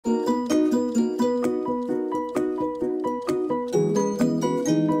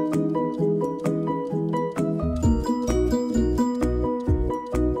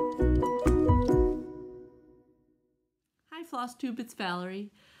Flosstube, it's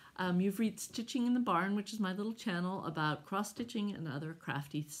Valerie. You've reached Stitching in the Barn, which is my little channel about cross-stitching and other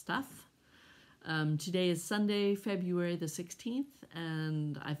crafty stuff. Today is Sunday, February the 16th,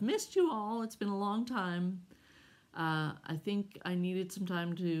 and I've missed you all. It's been a long time. I think I needed some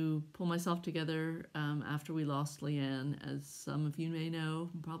time to pull myself together after we lost Leanne. As some of you may know,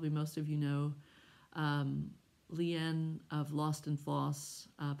 probably most of you know, Leanne of Lost and Floss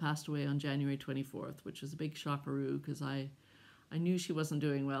passed away on January 24th, which was a big shockaroo because I knew she wasn't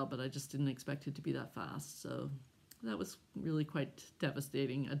doing well, but I just didn't expect it to be that fast. So that was really quite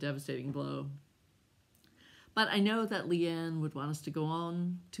devastating, a devastating blow. But I know that Leanne would want us to go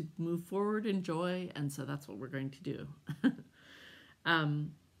on to move forward in joy, and so that's what we're going to do.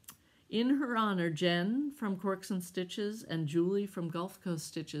 In her honor, Jen from Corks and Stitches and Julie from Gulf Coast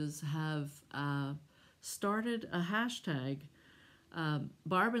Stitches have started a hashtag.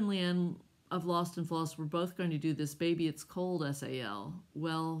 Barb and Leanne of Lost and Floss were both going to do this Baby It's Cold SAL.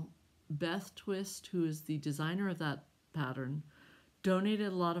 Well, Beth Twist, who is the designer of that pattern, donated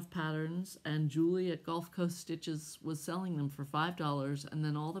a lot of patterns, and Julie at Gulf Coast Stitches was selling them for $5, and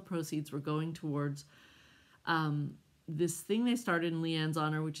then all the proceeds were going towards this thing they started in Leanne's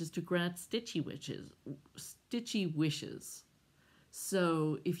honor, which is to grant stitchy wishes.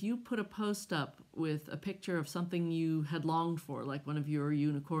 So if you put a post up with a picture of something you had longed for, like one of your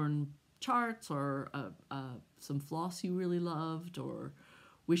unicorn charts or some floss you really loved, or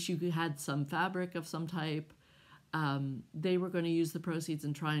wish you had some fabric of some type, they were going to use the proceeds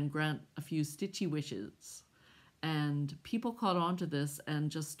and try and grant a few stitchy wishes. And people caught on to this and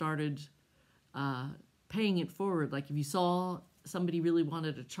just started paying it forward. Like if you saw somebody really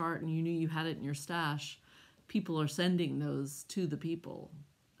wanted a chart and you knew you had it in your stash, people are sending those to the people,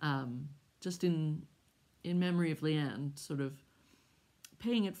 just in memory of Leanne, sort of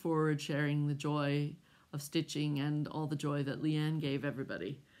paying it forward, sharing the joy of stitching and all the joy that Leanne gave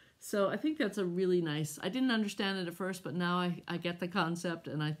everybody. So I think that's a really nice, I didn't understand it at first, but now I get the concept,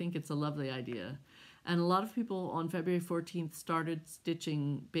 and I think it's a lovely idea. And a lot of people on February 14th started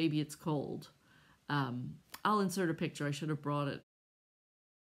stitching Baby It's Cold. I'll insert a picture, I should have brought it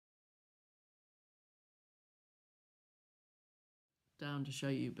down to show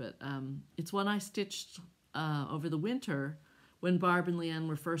you, but it's one I stitched over the winter when Barb and Leanne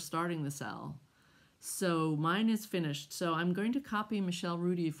were first starting the SAL. So mine is finished. So I'm going to copy Michelle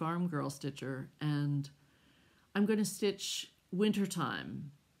Rudy, Farm Girl Stitcher, and I'm going to stitch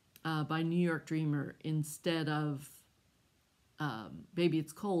Wintertime by New York Dreamer instead of Baby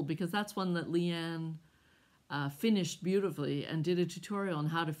It's Cold, because that's one that Leanne finished beautifully and did a tutorial on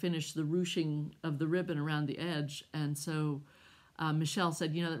how to finish the ruching of the ribbon around the edge. And so Michelle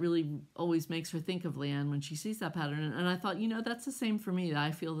said, you know, that really always makes her think of Leanne when she sees that pattern. And I thought, you know, that's the same for me. I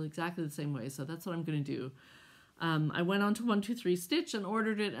feel exactly the same way. So that's what I'm going to do. I went on to 123 Stitch and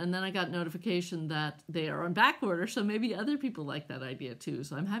ordered it, and then I got notification that they are on back order. So maybe other people like that idea too.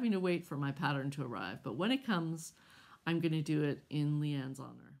 So I'm having to wait for my pattern to arrive. But when it comes, I'm going to do it in Leanne's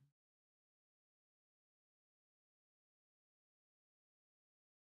honor.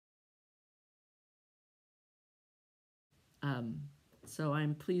 So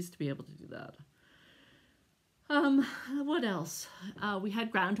I'm pleased to be able to do that. What else? We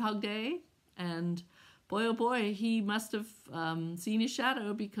had Groundhog Day, and boy, oh boy, he must have seen his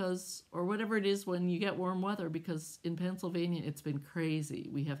shadow because, or whatever it is when you get warm weather, because in Pennsylvania it's been crazy.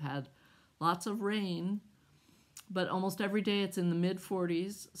 We have had lots of rain, but almost every day it's in the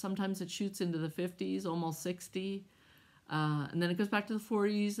mid-40s. Sometimes it shoots into the 50s, almost 60. And then it goes back to the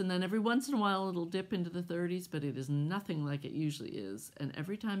 40s, and then every once in a while it'll dip into the 30s, but it is nothing like it usually is. And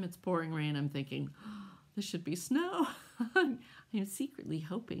every time it's pouring rain, I'm thinking, oh, this should be snow. I'm secretly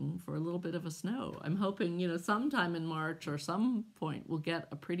hoping for a little bit of a snow. I'm hoping, you know, sometime in March or some point we'll get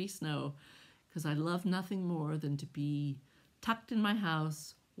a pretty snow, because I love nothing more than to be tucked in my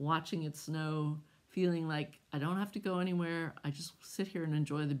house, watching it snow, feeling like I don't have to go anywhere. I just sit here and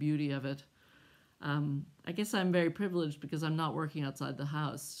enjoy the beauty of it. I guess I'm very privileged because I'm not working outside the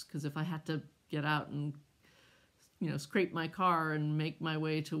house, because if I had to get out and, you know, scrape my car and make my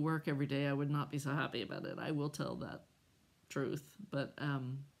way to work every day, I would not be so happy about it. I will tell that truth. But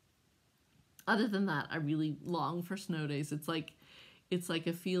other than that, I really long for snow days. It's like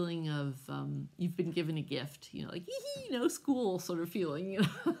a feeling of you've been given a gift, you know, like, you know, school sort of feeling, you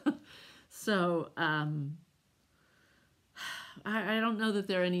know. So I don't know that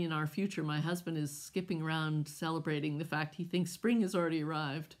there are any in our future. My husband is skipping around celebrating the fact he thinks spring has already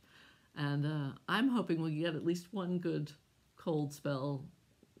arrived. And I'm hoping we'll get at least one good cold spell,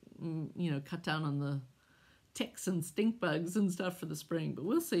 you know, cut down on the ticks and stink bugs and stuff for the spring. But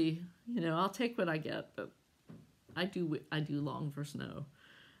we'll see. You know, I'll take what I get. But I do long for snow.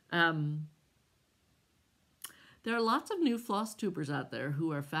 Um, There are lots of new floss tubers out there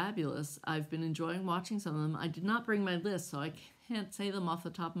who are fabulous. I've been enjoying watching some of them. I did not bring my list, so I can't say them off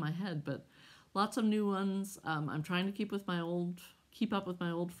the top of my head, but lots of new ones. I'm trying to keep up with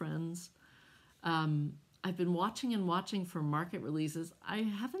my old friends. I've been watching and watching for market releases. I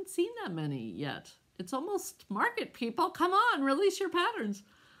haven't seen that many yet. It's almost market, people. Come on, release your patterns.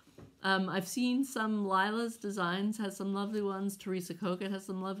 I've seen some. Lila's Designs has some lovely ones. Teresa Koga has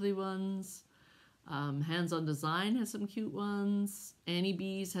some lovely ones. Hands on Design has some cute ones. Annie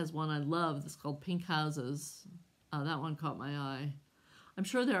B's has one I love that's called Pink Houses. That one caught my eye. I'm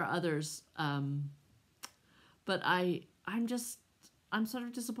sure there are others, but I'm sort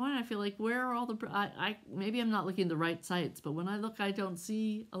of disappointed. I feel like, where are all the maybe I'm not looking at the right sites, but when I look, I don't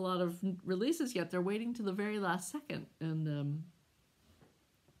see a lot of releases yet. They're waiting to the very last second, and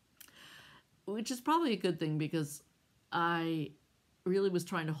which is probably a good thing, because I really was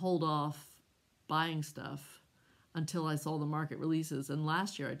trying to hold off buying stuff until I saw the market releases. And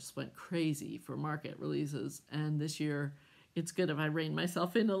last year I just went crazy for market releases, and this year it's good if I rein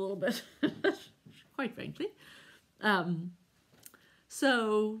myself in a little bit, quite frankly.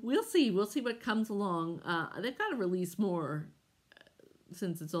 So we'll see what comes along. They've got to release more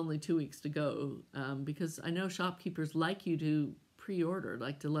since it's only 2 weeks to go, because I know shopkeepers like you to pre-order,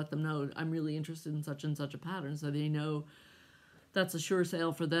 like to let them know, I'm really interested in such and such a pattern, so they know that's a sure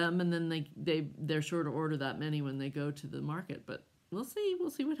sale for them, and then they're sure to order that many when they go to the market. But we'll see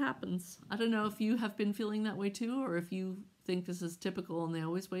what happens. I don't know if you have been feeling that way too, or if you think this is typical and they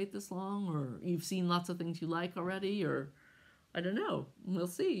always wait this long, or you've seen lots of things you like already, or I don't know. We'll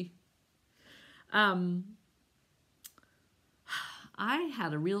see. I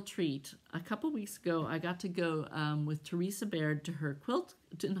had a real treat. A couple weeks ago, I got to go with Teresa Baird to her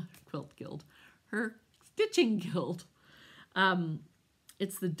her stitching guild.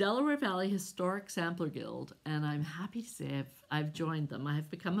 It's the Delaware Valley Historic Sampler Guild, and I'm happy to say I've joined them. I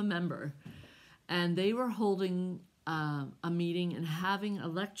have become a member, and they were holding a meeting and having a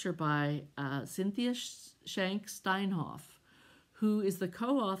lecture by Cynthia Shank Steinhoff, who is the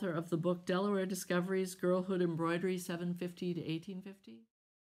co-author of the book Delaware Discoveries, Girlhood Embroidery, 750 to 1850.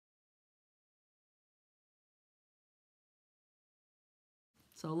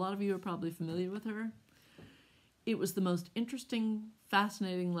 So a lot of you are probably familiar with her. It was the most interesting,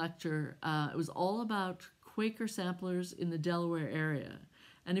 fascinating lecture. It was all about Quaker samplers in the Delaware area.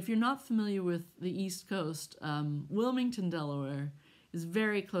 And if you're not familiar with the East Coast, Wilmington, Delaware is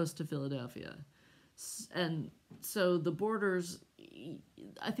very close to Philadelphia. And so the borders,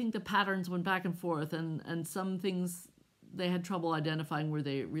 I think the patterns went back and forth, and some things they had trouble identifying. Were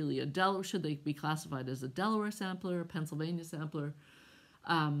they really should they be classified as a Delaware sampler, a Pennsylvania sampler?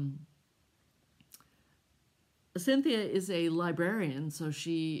 Cynthia is a librarian, so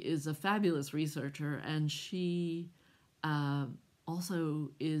she is a fabulous researcher, and she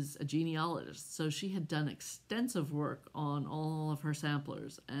also is a genealogist. So she had done extensive work on all of her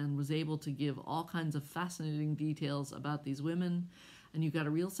samplers and was able to give all kinds of fascinating details about these women, and you got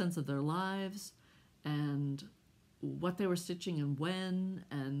a real sense of their lives and what they were stitching and when,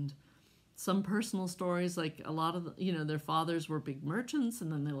 and some personal stories, like a lot of their fathers were big merchants,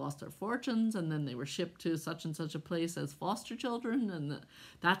 and then they lost their fortunes, and then they were shipped to such and such a place as foster children, and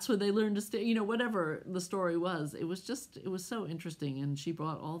that's where they learned to stay, whatever the story was. It was so interesting, and she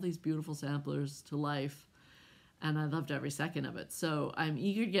brought all these beautiful samplers to life, and I loved every second of it. So I'm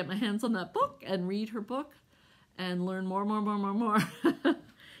eager to get my hands on that book and read her book and learn more.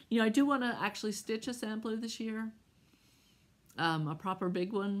 I do want to actually stitch a sampler this year, a proper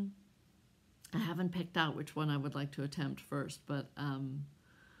big one. I haven't picked out which one I would like to attempt first, but,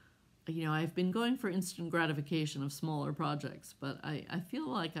 I've been going for instant gratification of smaller projects, but I feel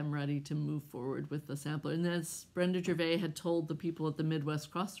like I'm ready to move forward with the sampler. And as Brenda Gervais had told the people at the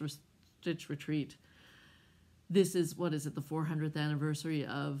Midwest Cross Stitch Retreat, this is, the 400th anniversary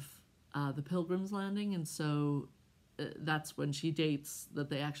of the Pilgrim's Landing, and so that's when she dates that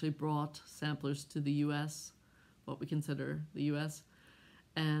they actually brought samplers to the U.S., what we consider the U.S.,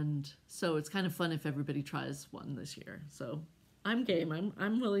 and so it's kind of fun if everybody tries one this year. So I'm game.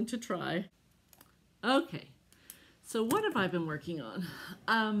 I'm willing to try. Okay, so what have I been working on?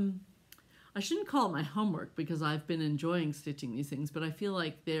 I shouldn't call it my homework because I've been enjoying stitching these things, but I feel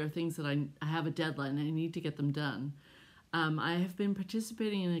like there are things that I have a deadline and I need to get them done. I have been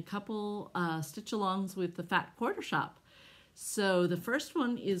participating in a couple stitch-alongs with the Fat Quarter Shop. So the first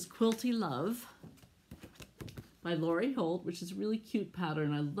one is Quilty Love by Lori Holt, which is a really cute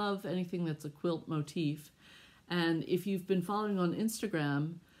pattern. I love anything that's a quilt motif. And if you've been following on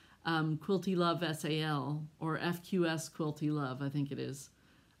Instagram, Quilty Love SAL, or FQS Quilty Love, I think it is.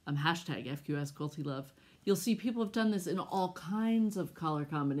 Hashtag FQS Quilty Love. You'll see people have done this in all kinds of color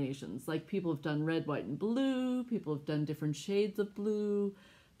combinations. Like people have done red, white, and blue. People have done different shades of blue.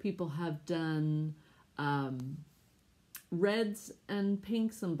 People have done reds and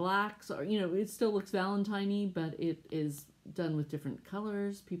pinks and blacks. Or, you know, it still looks Valentine-y, but it is done with different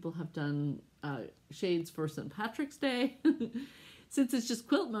colors. People have done shades for St. Patrick's Day. Since it's just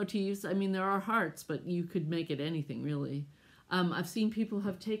quilt motifs, I mean, there are hearts, but you could make it anything, really. I've seen people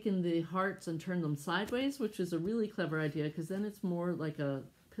have taken the hearts and turned them sideways, which is a really clever idea because then it's more like a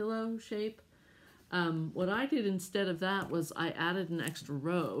pillow shape. What I did instead of that was I added an extra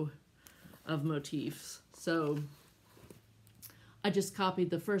row of motifs. So I just copied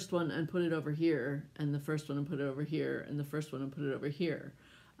the first one and put it over here, and the first one and put it over here, and the first one and put it over here,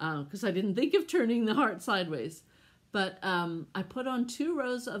 because I didn't think of turning the heart sideways. But I put on 2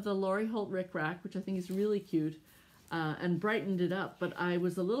 rows of the Lori Holt Rick Rack, which I think is really cute. And brightened it up, but I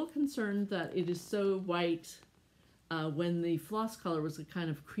was a little concerned that it is so white when the floss color was a kind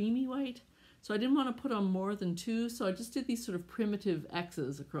of creamy white. So I didn't want to put on more than 2, so I just did these sort of primitive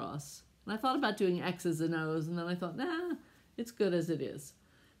X's across. And I thought about doing X's and O's, and then I thought, nah, it's good as it is.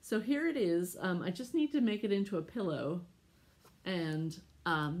 So here it is. I just need to make it into a pillow, and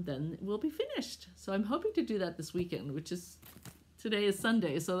then we'll be finished. So I'm hoping to do that this weekend, which is... Today is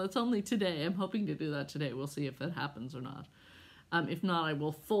Sunday, so that's only today. I'm hoping to do that today. We'll see if that happens or not. If not, I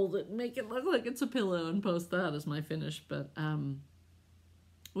will fold it and make it look like it's a pillow and post that as my finish, but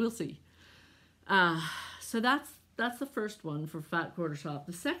we'll see. So that's the first one for Fat Quarter Shop.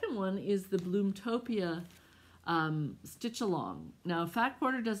 The second one is the Bloomtopia Stitch Along. Now, Fat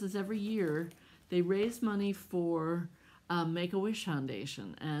Quarter does this every year. They raise money for Make-A-Wish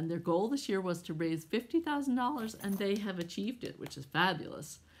Foundation, and their goal this year was to raise $50,000, and they have achieved it, which is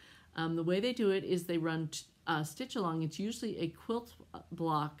fabulous. The way they do it is they run stitch along. It's usually a quilt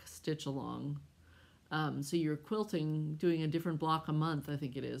block stitch along. So you're quilting, doing a different block a month, I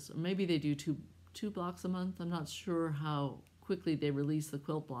think it is. Or maybe they do two blocks a month. I'm not sure how quickly they release the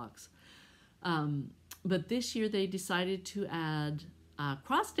quilt blocks. But this year they decided to add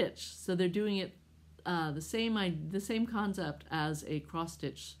cross stitch. So they're doing it the same concept as a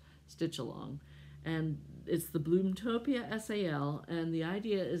cross-stitch stitch-along. And it's the Bloomtopia SAL, and the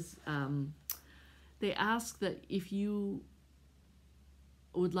idea is they ask that if you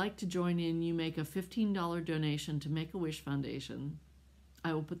would like to join in, you make a $15 donation to Make-A-Wish Foundation.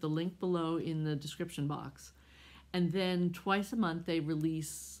 I will put the link below in the description box. And then twice a month they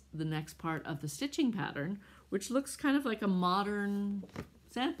release the next part of the stitching pattern, which looks kind of like a modern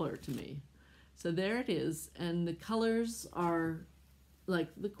sampler to me. So there it is, and the colors are like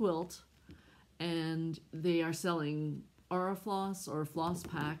the quilt, and they are selling Aura Floss or floss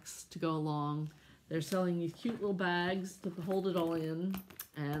packs to go along. They're selling these cute little bags to hold it all in,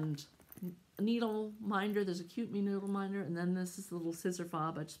 and a needle minder. There's a cute needle minder, and then this is the little scissor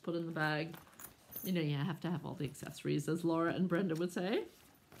fob I just put in the bag. You know, you have to have all the accessories, as Laura and Brenda would say.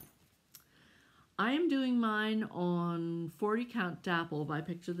 I am doing mine on 40 count dapple by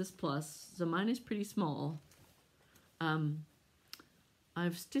Picture This Plus, so mine is pretty small.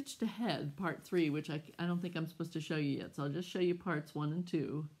 I've stitched ahead part 3, which I don't think I'm supposed to show you yet, so I'll just show you parts 1 and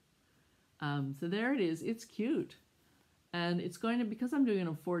 2. So there it is. It's cute. And it's going to, because I'm doing it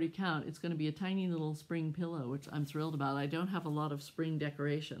on 40 count, it's going to be a tiny little spring pillow, which I'm thrilled about. I don't have a lot of spring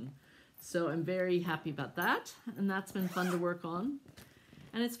decoration, so I'm very happy about that, and that's been fun to work on.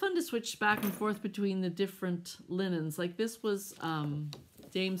 And it's fun to switch back and forth between the different linens. Like this was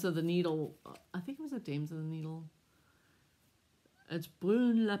Dames of the Needle. I think it was a Dames of the Needle. It's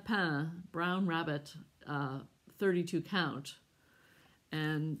Brun Lapin, Brown Rabbit, 32 count.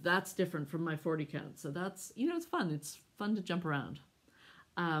 And that's different from my 40 count. So that's, you know, it's fun. It's fun to jump around.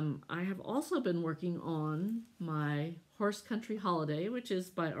 I have also been working on my Horse Country Holiday, which is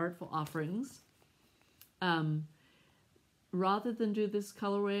by Artful Offerings. Rather than do this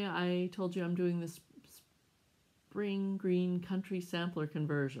colorway, I told you I'm doing this spring green country sampler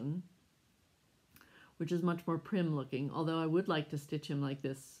conversion, which is much more prim looking, although I would like to stitch him like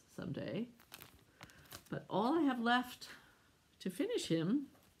this someday. But all I have left to finish him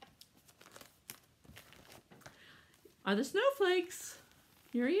are the snowflakes.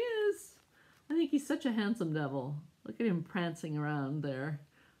 Here he is. I think he's such a handsome devil. Look at him prancing around there.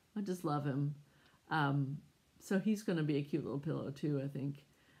 I just love him. So he's going to be a cute little pillow too, I think.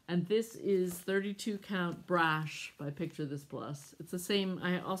 And this is 32 count Brash by Picture This Plus. It's the same.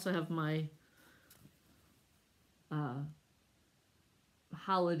 I also have my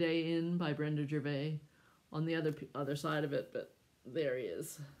Holiday Inn by Brenda Gervais on the other side of it, but there he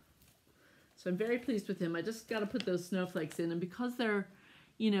is. So I'm very pleased with him. I just got to put those snowflakes in, and because they're,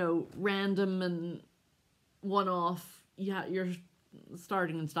 you know, random and one-off, yeah, you're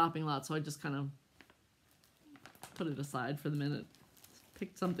starting and stopping a lot, so I just kind of put it aside for the minute.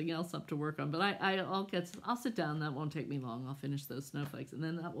 Pick something else up to work on, but I'll sit down. That won't take me long. I'll finish those snowflakes, and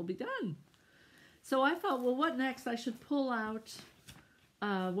then that will be done. So I thought, well, what next? I should pull out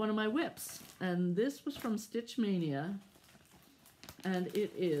one of my whips, and this was from Stitch Mania, and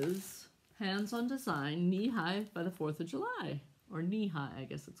it is Hands on Design Knee High by the 4th of July, or Knee High, I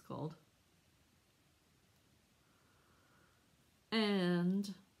guess it's called.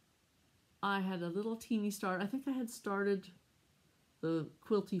 And I had a little teeny start. I think I had started the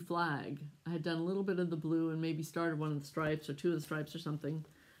quilty flag. I had done a little bit of the blue and maybe started one of the stripes or two of the stripes or something.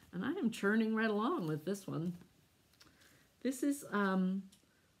 And I am churning right along with this one. This is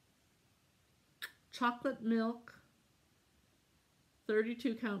Chocolate Milk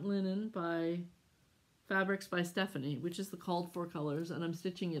 32 count linen by Fabrics by Stephanie, which is the called for colors, and I'm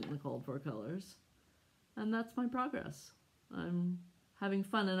stitching it in the called for colors. And that's my progress. I'm having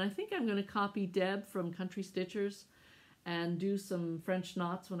fun, and I think I'm going to copy Deb from Country Stitchers and do some French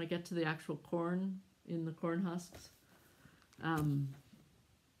knots when I get to the actual corn in the corn husks. The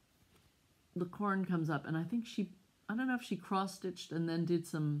corn comes up, and I think I don't know if she cross-stitched and then did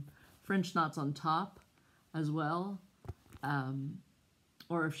some French knots on top as well,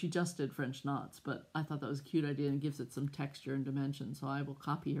 or if she just did French knots, but I thought that was a cute idea and gives it some texture and dimension, so I will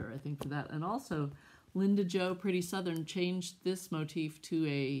copy her, I think, for that. And also, Linda Jo Pretty Southern changed this motif to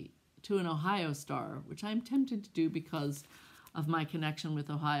an Ohio star, which I'm tempted to do because of my connection with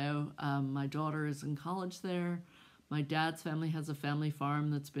Ohio. My daughter is in college there. My dad's family has a family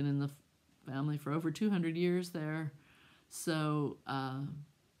farm that's been in the family for over 200 years there. So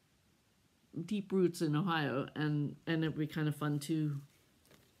deep roots in Ohio, and it would be kind of fun to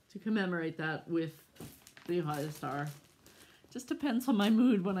commemorate that with the Ohio star. Just depends on my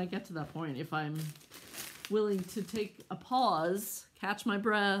mood when I get to that point. If I'm willing to take a pause, catch my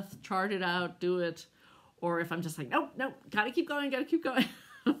breath, chart it out, do it, or if I'm just like, nope, gotta keep going.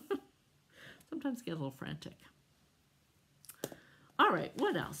 Sometimes get a little frantic. All right,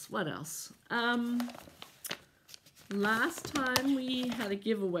 what else? Last time we had a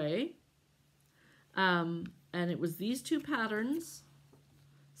giveaway, and it was these two patterns,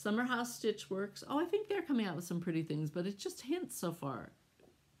 Summer House Stitchworks. Oh, I think they're coming out with some pretty things, but it's just hints so far.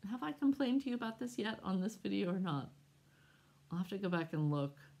 Have I complained to you about this yet on this video or not? I'll have to go back and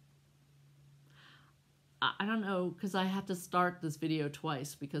look. I don't know, because I had to start this video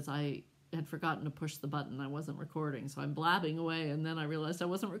twice because I had forgotten to push the button. I wasn't recording, so I'm blabbing away, and then I realized I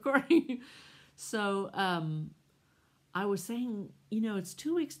wasn't recording. So I was saying, you know, it's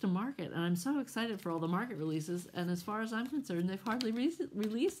 2 weeks to market, and I'm so excited for all the market releases, and as far as I'm concerned, they've hardly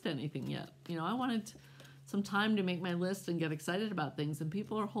released anything yet. You know, I wanted some time to make my list and get excited about things, and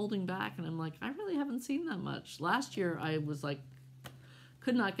people are holding back, and I'm like, I really haven't seen that much. Last year, I was like,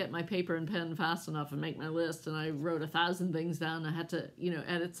 could not get my paper and pen fast enough and make my list, and I wrote 1,000 things down. I had to, you know,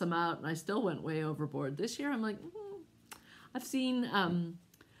 edit some out, and I still went way overboard. This year, I'm like, I've seen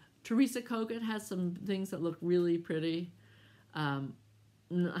Teresa Kogut has some things that look really pretty. I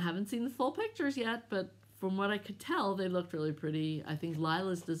haven't seen the full pictures yet, but from what I could tell, they looked really pretty. I think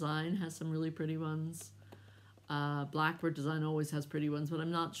Lila's Design has some really pretty ones. Blackbird Design always has pretty ones, but I'm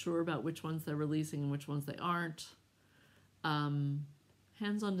not sure about which ones they're releasing and which ones they aren't.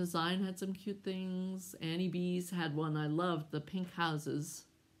 Hands on Design had some cute things. Annie B's had one I loved, the pink houses.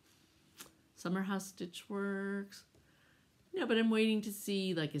 Summer House Stitchworks. Yeah, but I'm waiting to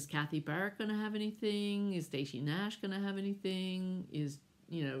see, like, is Kathy Barrett going to have anything? Is Stacey Nash going to have anything? Is,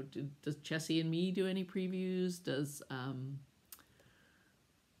 you know, does Chessie and Me do any previews? Does,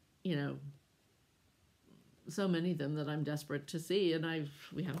 you know, so many of them that I'm desperate to see, and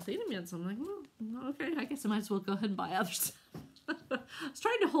we haven't seen them yet, so I'm like, well, okay, I guess I might as well go ahead and buy other stuff. I was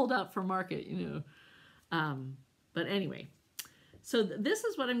trying to hold out for market, you know. But anyway, so this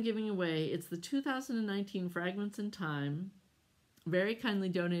is what I'm giving away. It's the 2019 Fragments in Time, very kindly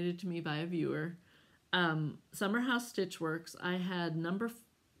donated to me by a viewer. Summer House Stitchworks. I had number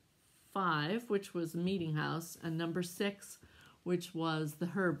 5, which was Meeting House, and number 6, which was the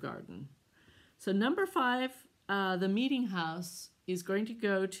Herb Garden. So number 5, the Meeting House, is going to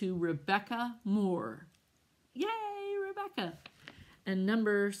go to Rebecca Moore. Yay, Rebecca! And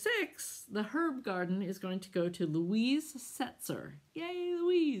number 6, the Herb Garden, is going to go to Louise Setzer. Yay,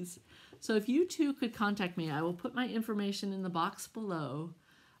 Louise! So if you two could contact me, I will put my information in the box below.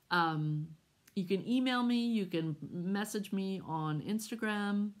 You can email me, you can message me on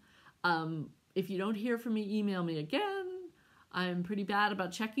Instagram. If you don't hear from me, email me again. I'm pretty bad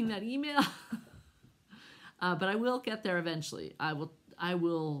about checking that email, but I will get there eventually. I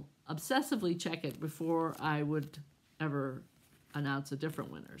will obsessively check it before I would ever announce a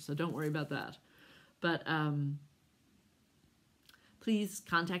different winner. So don't worry about that. But please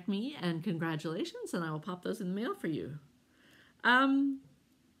contact me and congratulations, and I will pop those in the mail for you.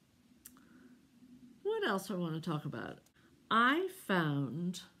 What else do I want to talk about? I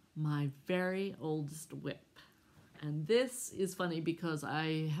found my very oldest whip. And this is funny because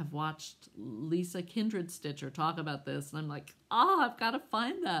I have watched Lisa Kindred Stitcher talk about this, and I'm like, oh, I've got to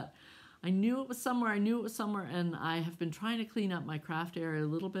find that. I knew it was somewhere, and I have been trying to clean up my craft area a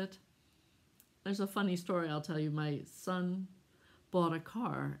little bit. There's a funny story I'll tell you. My son bought a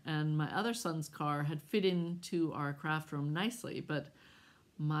car, and my other son's car had fit into our craft room nicely, but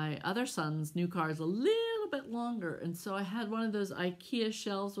my other son's new car is a little bit longer, and so I had one of those IKEA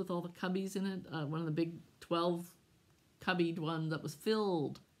shelves with all the cubbies in it, one of the big 12 cubbied one that was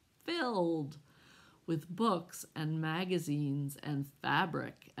filled with books and magazines and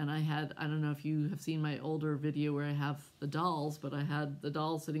fabric. And I don't know if you have seen my older video where I have the dolls, but I had the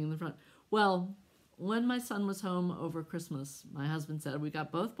dolls sitting in the front. Well, when my son was home over Christmas, my husband said, we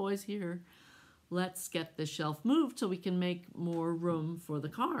got both boys here, let's get this shelf moved so we can make more room for the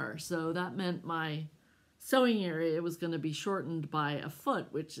car. So that meant my sewing area was going to be shortened by a foot,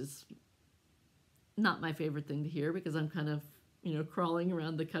 which is not my favorite thing to hear because I'm kind of, crawling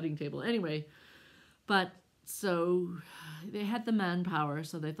around the cutting table anyway. But so they had the manpower,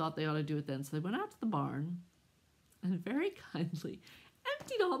 so they thought they ought to do it then. So they went out to the barn and very kindly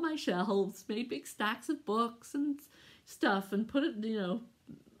emptied all my shelves, made big stacks of books and stuff and put it,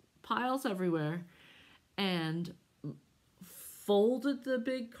 piles everywhere, and folded the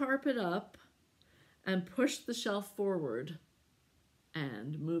big carpet up and pushed the shelf forward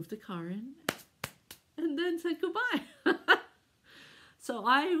and moved the car in and then said goodbye. So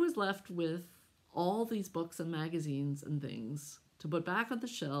I was left with all these books and magazines and things to put back on the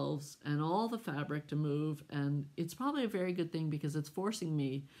shelves and all the fabric to move, and it's probably a very good thing because it's forcing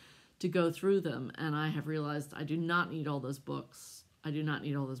me to go through them, and I have realized I do not need all those books. I do not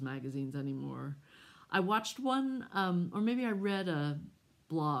need all those magazines anymore. I watched one, or maybe I read a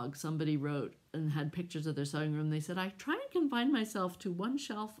blog somebody wrote and had pictures of their sewing room. They said, I try and confine myself to one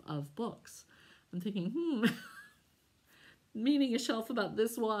shelf of books. I'm thinking, meaning a shelf about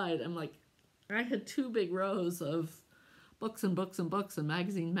this wide. I'm like, I had two big rows of books and books and books and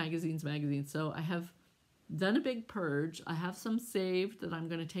magazines. So I have done a big purge. I have some saved that I'm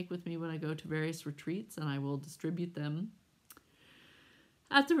going to take with me when I go to various retreats, and I will distribute them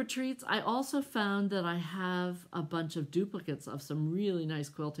at the retreats. I also found that I have a bunch of duplicates of some really nice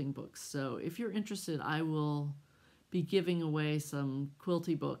quilting books. So if you're interested, I will be giving away some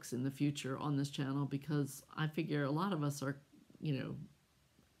quilty books in the future on this channel because I figure a lot of us are,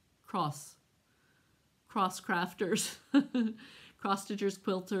 cross crafters, cross stitchers,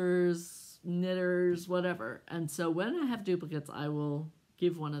 quilters, knitters, whatever. And so when I have duplicates, I will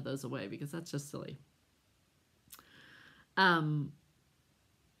give one of those away because that's just silly.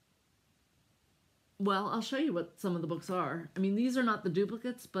 Well, I'll show you what some of the books are. I mean, these are not the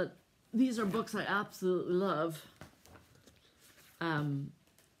duplicates, but these are books I absolutely love.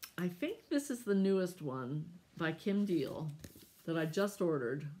 I think this is the newest one by Kim Deal that I just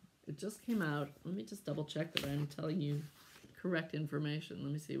ordered. It just came out. Let me just double check that I'm telling you correct information.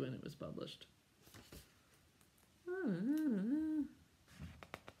 Let me see when it was published.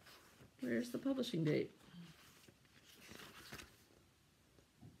 Where's the publishing date?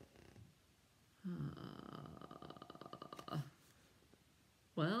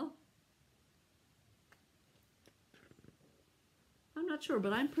 Well, I'm not sure,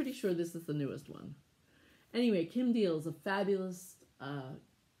 but I'm pretty sure this is the newest one. Anyway, Kim Deal is a fabulous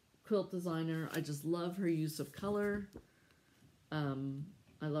quilt designer. I just love her use of color. I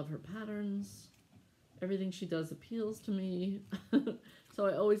love her patterns. Everything she does appeals to me. So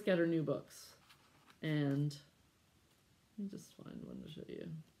I always get her new books. And let me just find one to show you.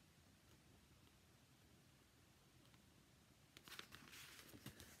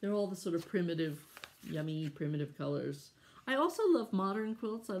 They're all the sort of primitive, yummy, primitive colors. I also love modern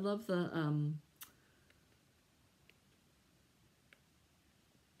quilts. I love the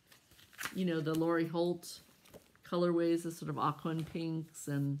the Lori Holt colorways, the sort of aqua and pinks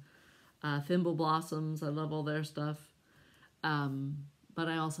and thimble blossoms. I love all their stuff. But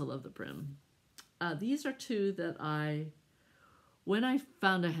I also love the prim. These are two that when I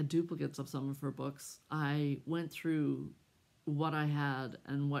found I had duplicates of some of her books, I went through what I had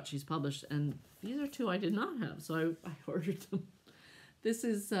and what she's published, and these are two I did not have, so I ordered them. This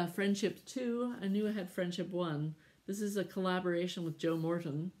is Friendship 2. I knew I had Friendship 1. This is a collaboration with Joe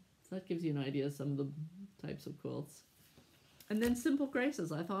Morton. So that gives you an idea of some of the types of quilts. And then Simple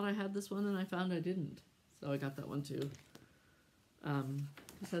Graces. I thought I had this one and I found I didn't. So I got that one too.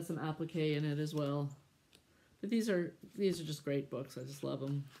 This has some applique in it as well. But these are just great books. I just love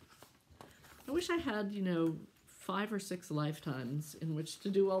them. I wish I had, you know, 5 or 6 lifetimes in which to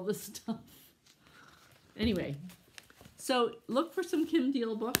do all this stuff. Anyway, so look for some Kim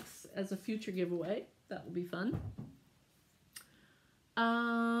Deal books as a future giveaway. That will be fun.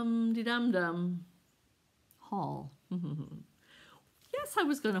 De-dum-dum. Haul. Yes, I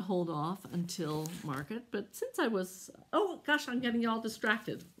was going to hold off until market, but since I was... Oh, gosh, I'm getting all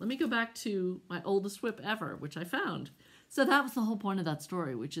distracted. Let me go back to my oldest whip ever, which I found. So that was the whole point of that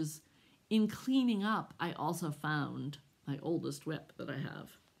story, which is in cleaning up, I also found my oldest whip that I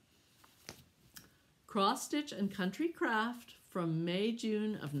have. Cross Stitch and Country Craft from May,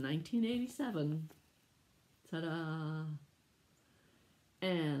 June of 1987. Ta-da!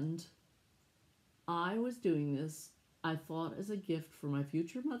 And I was doing this, I thought, as a gift for my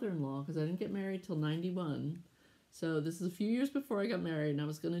future mother-in-law, because I didn't get married till 91. So this is a few years before I got married, and I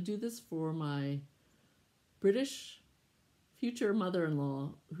was going to do this for my British future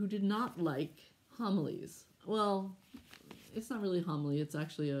mother-in-law who did not like homilies. Well, it's not really homily, it's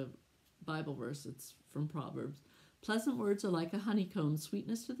actually a Bible verse. It's from Proverbs. Pleasant words are like a honeycomb,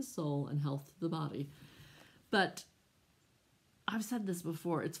 sweetness to the soul and health to the body. But I've said this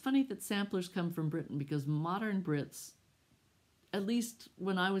before. It's funny that samplers come from Britain because modern Brits, at least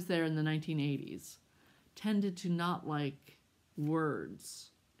when I was there in the 1980s, tended to not like words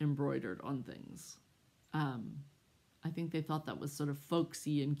embroidered on things. I think they thought that was sort of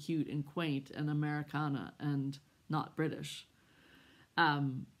folksy and cute and quaint and Americana and not British.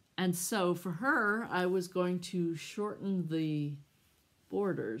 And so for her, I was going to shorten the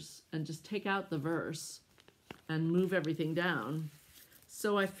borders and just take out the verse and move everything down.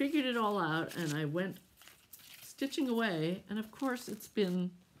 So I figured it all out and I went stitching away. And of course, it's been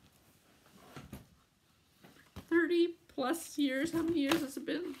 30 plus years. How many years has it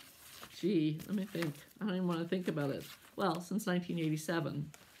been? Gee, let me think. I don't even want to think about it. Well, since 1987.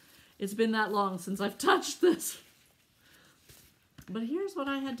 It's been that long since I've touched this. But here's what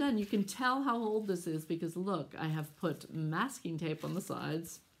I had done. You can tell how old this is because look, I have put masking tape on the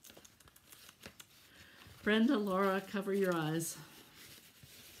sides. Brenda, Laura, cover your eyes.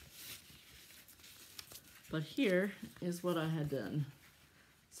 But here is what I had done.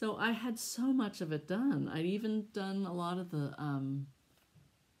 So I had so much of it done. I'd even done a lot of the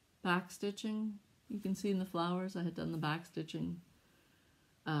back stitching. You can see in the flowers I had done the back stitching.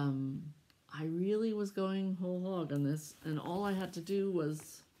 I really was going whole hog on this, and all I had to do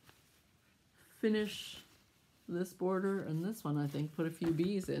was finish this border and this one, I think, put a few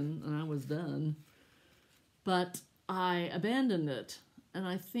bees in, and I was done. But I abandoned it, and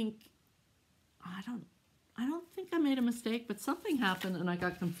I don't think I made a mistake, but something happened, and I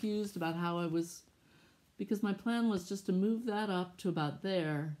got confused about how I was, because my plan was just to move that up to about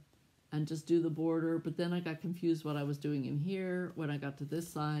there, and just do the border, but then I got confused what I was doing in here when I got to this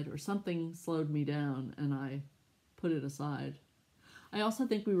side, or something slowed me down and I put it aside. I also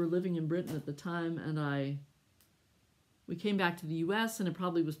think we were living in Britain at the time and we came back to the US and it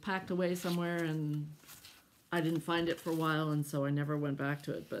probably was packed away somewhere and I didn't find it for a while and so I never went back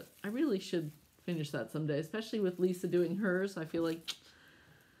to it, but I really should finish that someday, especially with Lisa doing hers. I feel like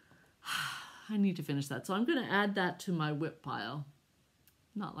I need to finish that. So I'm gonna add that to my whip pile.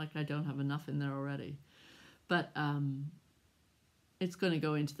 Not like I don't have enough in there already, but it's going to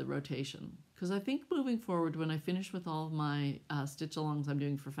go into the rotation. Because I think moving forward, when I finish with all of my stitch-alongs I'm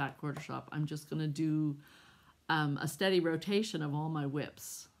doing for Fat Quarter Shop, I'm just going to do a steady rotation of all my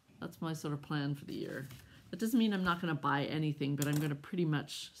whips. That's my sort of plan for the year. That doesn't mean I'm not going to buy anything, but I'm going to pretty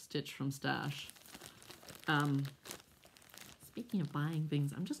much stitch from stash. Speaking of buying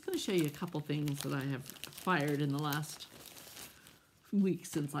things, I'm just going to show you a couple things that I have fired in the last week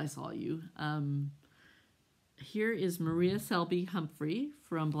since I saw you. Here is Maria Selby Humphrey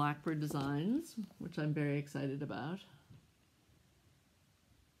from Blackbird Designs, which I'm very excited about.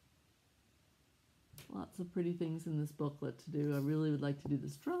 Lots of pretty things in this booklet to do. I really would like to do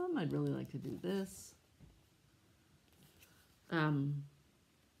this drum. I'd really like to do this.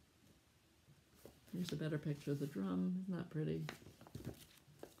 Here's a better picture of the drum. Isn't that pretty?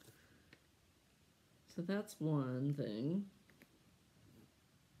 So that's one thing.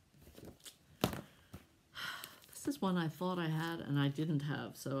 This is one I thought I had and I didn't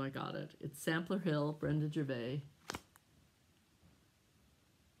have, so I got it. It's Sampler Hill, Brenda Gervais.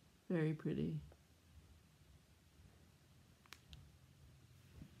 Very pretty.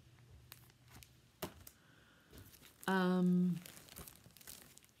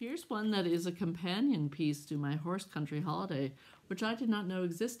 Here's one that is a companion piece to my horse country holiday, which I did not know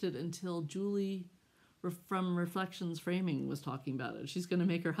existed until Julie from Reflections Framing was talking about it. She's going to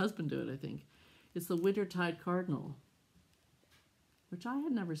make her husband do it, I think. It's the Wintertide Cardinal, which I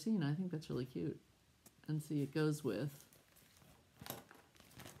had never seen. I think that's really cute. And see, it goes with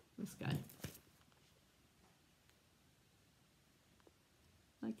this guy.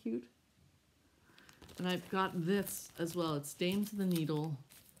 Isn't that cute? And I've got this as well. It's Dames of the Needle,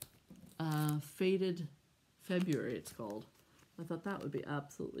 Faded February, it's called. I thought that would be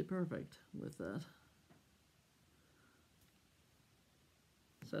absolutely perfect with that.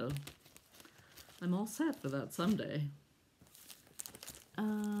 So I'm all set for that someday.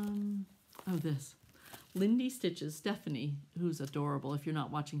 Oh, this. Lindy Stitches, Stephanie, who's adorable. If you're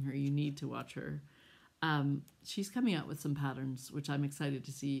not watching her, you need to watch her. She's coming out with some patterns, which I'm excited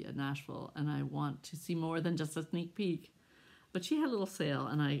to see at Nashville, and I want to see more than just a sneak peek. But she had a little sale,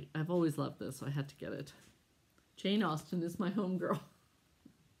 and I've always loved this, so I had to get it. Jane Austen is my homegirl.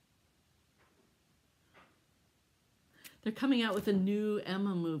 They're coming out with a new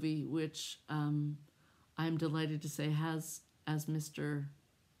Emma movie, which I'm delighted to say has as Mr.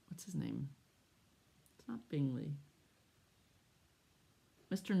 What's his name? It's not Bingley.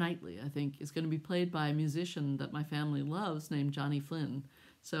 Mr. Knightley, I think, is going to be played by a musician that my family loves named Johnny Flynn.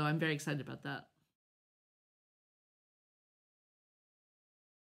 So I'm very excited about that.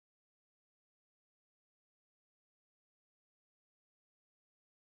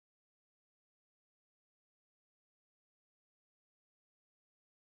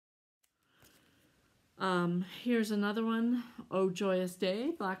 Here's another one. Oh Joyous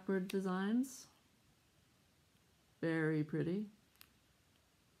Day, Blackbird Designs. Very pretty.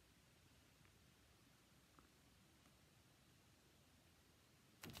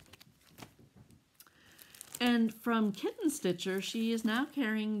 And from Kitten Stitcher, she is now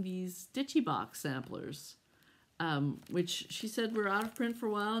carrying these Stitchy Box samplers, which she said were out of print for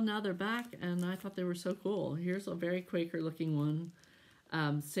a while. Now they're back, and I thought they were so cool. Here's a very Quaker looking one.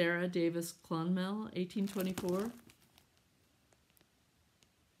 Sarah Davis Clonmel, 1824.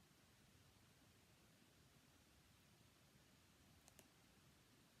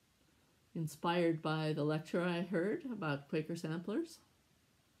 Inspired by the lecture I heard about Quaker samplers.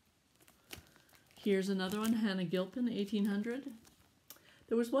 Here's another one, Hannah Gilpin, 1800.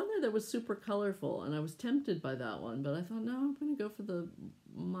 There was one there that was super colorful, and I was tempted by that one, but I thought, no, I'm going to go for the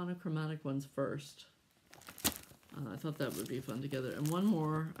monochromatic ones first. I thought that would be fun together. And one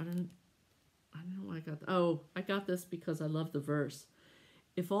more, I don't know why I got that. Oh, I got this because I love the verse.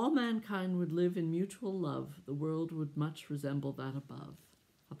 If all mankind would live in mutual love, the world would much resemble that above.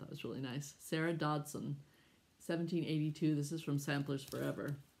 I thought that was really nice. Sarah Dodson, 1782. This is from Samplers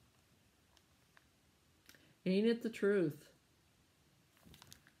Forever. Ain't it the truth?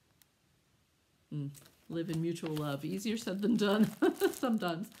 Live in mutual love. Easier said than done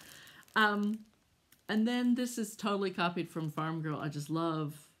sometimes. And then this is totally copied from Farm Girl. I just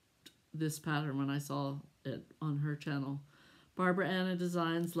love this pattern when I saw it on her channel. Barbara Anna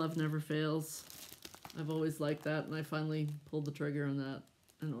Designs, Love Never Fails. I've always liked that, and I finally pulled the trigger on that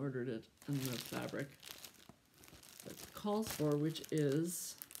and ordered it in the fabric that it calls for, which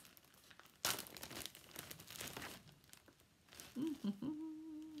is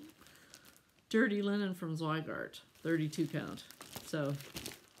Dirty Linen from Zweigart, 32 count. So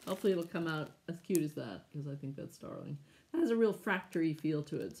hopefully it'll come out as cute as that, because I think that's darling. It has a real factory feel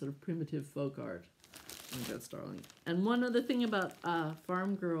to it, sort of primitive folk art. I think that's darling. And one other thing about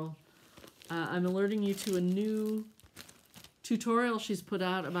Farm Girl, I'm alerting you to a new tutorial she's put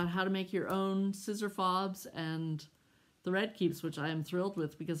out about how to make your own scissor fobs and thread keeps, which I am thrilled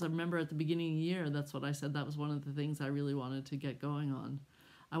with, because I remember at the beginning of the year, that's what I said, that was one of the things I really wanted to get going on.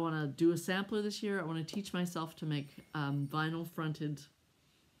 I want to do a sampler this year. I want to teach myself to make vinyl fronted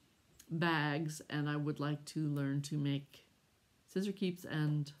bags, and I would like to learn to make scissor keeps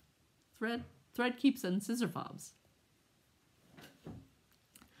and thread keeps and scissor fobs.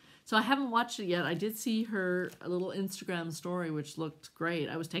 So I haven't watched it yet. I did see her little Instagram story, which looked great.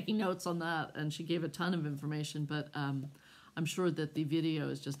 I was taking notes on that, and she gave a ton of information, but I'm sure that the video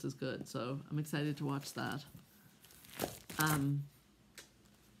is just as good, so I'm excited to watch that.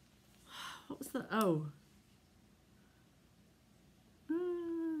 What was the, oh.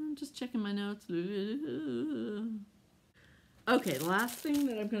 I'm just checking my notes. Okay, the last thing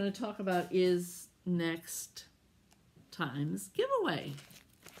that I'm going to talk about is next time's giveaway.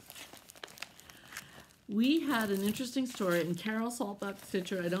 We had an interesting story, and Carol Saltbuck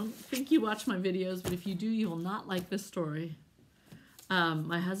Stitcher, I don't think you watch my videos, but if you do, you will not like this story.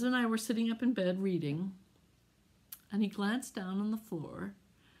 My husband and I were sitting up in bed reading, and he glanced down on the floor,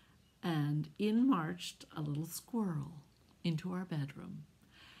 and in marched a little squirrel into our bedroom.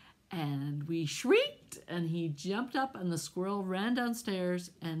 And we shrieked, and he jumped up, and the squirrel ran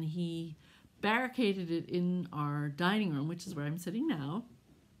downstairs, and he barricaded it in our dining room, which is where I'm sitting now.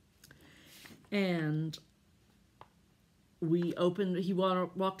 And he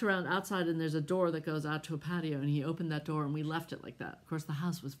walked around outside, and there's a door that goes out to a patio, and he opened that door, and we left it like that. Of course, the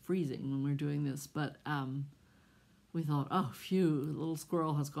house was freezing when we were doing this, but we thought, oh, phew, the little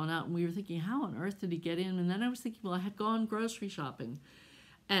squirrel has gone out. And we were thinking, how on earth did he get in? And then I was thinking, well, I had gone grocery shopping,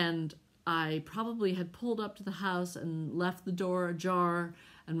 and I probably had pulled up to the house and left the door ajar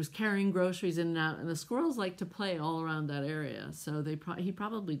and was carrying groceries in and out. And the squirrels like to play all around that area. So he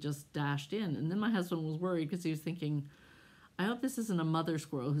probably just dashed in. And then my husband was worried because he was thinking, I hope this isn't a mother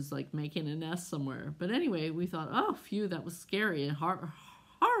squirrel who's like making a nest somewhere. But anyway, we thought, oh, phew, that was scary and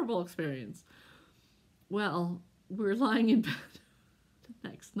horrible experience. Well, we were lying in bed the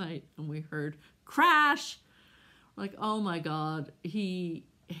next night and we heard crash. We're like, oh my God, he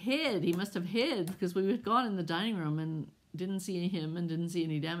must have hid, because we had gone in the dining room and didn't see him and didn't see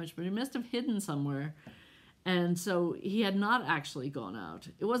any damage, but he must have hidden somewhere. And so he had not actually gone out.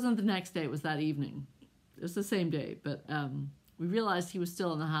 It wasn't the next day, it was that evening. It was the same day, but we realized he was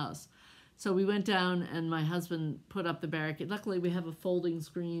still in the house. So we went down and my husband put up the barricade. Luckily we have a folding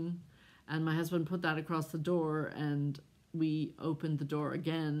screen, and my husband put that across the door, and we opened the door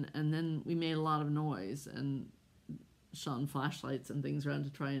again, and then we made a lot of noise and shone flashlights and things around to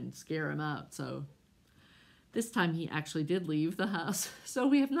try and scare him out. So this time he actually did leave the house. So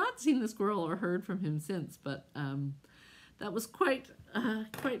we have not seen the squirrel or heard from him since, but that was quite an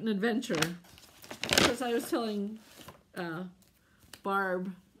adventure. Because I was telling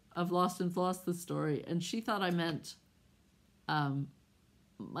Barb of Lost and Floss the story, and she thought I meant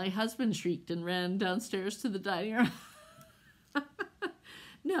my husband shrieked and ran downstairs to the dining room.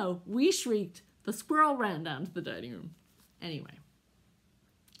 No, we shrieked. The squirrel ran down to the dining room. Anyway,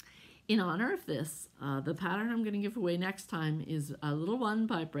 in honor of this, the pattern I'm going to give away next time is a little one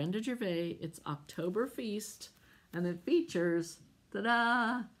by Brenda Gervais. It's October Feast, and it features,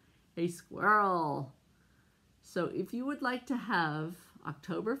 ta-da, a squirrel. So if you would like to have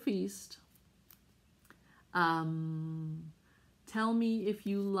October Feast, tell me if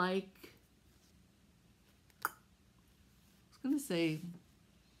you like, I was going to say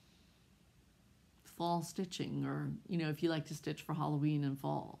fall stitching, or, you know, if you like to stitch for Halloween and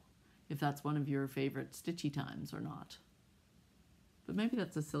fall, if that's one of your favorite stitchy times or not. But maybe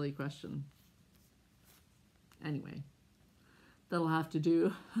that's a silly question. Anyway, that'll have to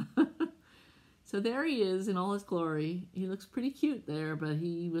do. So there he is in all his glory. He looks pretty cute there, but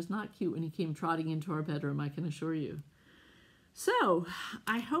he was not cute when he came trotting into our bedroom, I can assure you. So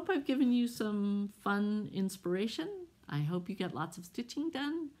I hope I've given you some fun inspiration. I hope you get lots of stitching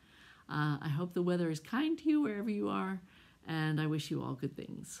done. I hope the weather is kind to you wherever you are, and I wish you all good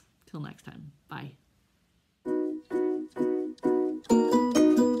things. Till next time, bye.